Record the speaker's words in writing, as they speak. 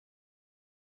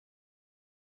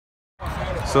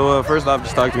So first off,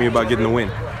 just talk to me about getting the win.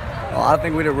 Well, I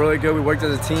think we did really good. We worked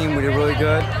as a team. We did really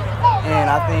good. And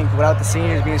I think without the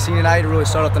seniors being senior night, it really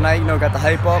started off the night, got the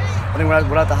hype up. I think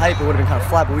without the hype, it would have been kind of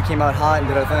flat, but we came out hot and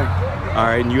did our thing. All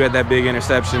right, and you had that big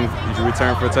interception. You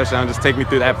returned for a touchdown. Just take me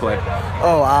through that play.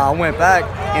 Oh, I went back,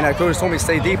 and our coach told me to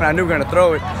stay deep, and I knew we were going to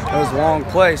throw it. It was a long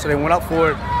play, so they went up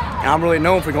for it. And I'm really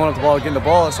known for going up the ball, getting the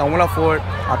ball, so I went up for it.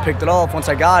 I picked it off. Once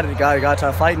I got it, the guy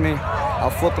tried to fight me. I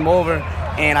flipped him over,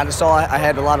 and I just saw I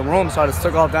had a lot of room, so I just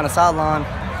took off down the sideline.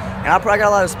 And I probably got a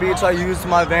lot of speed, so I used to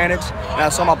my advantage. And I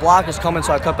saw my blockers coming,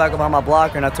 so I cut back behind my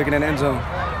blocker, and I took it in the end zone.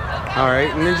 All right,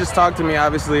 and then just talk to me.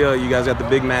 Obviously, you guys got the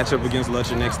big matchup against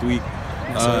Lutcher next week.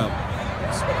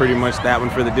 It's pretty much that one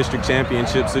for the district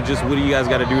championship. So just what do you guys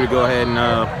got to do to go ahead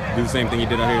and do the same thing you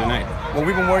did out here tonight? Well,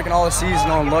 we've been working all the season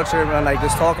on Lutcher, and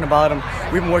just talking about them.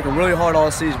 We've been working really hard all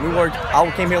the season.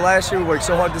 I came here last year. We worked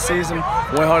so hard this season,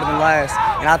 way harder than last.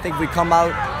 And I think if we come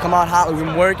out hot, we've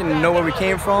been working and know where we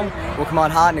came from. We'll come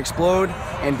out hot and explode.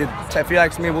 And if you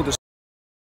ask me, we'll just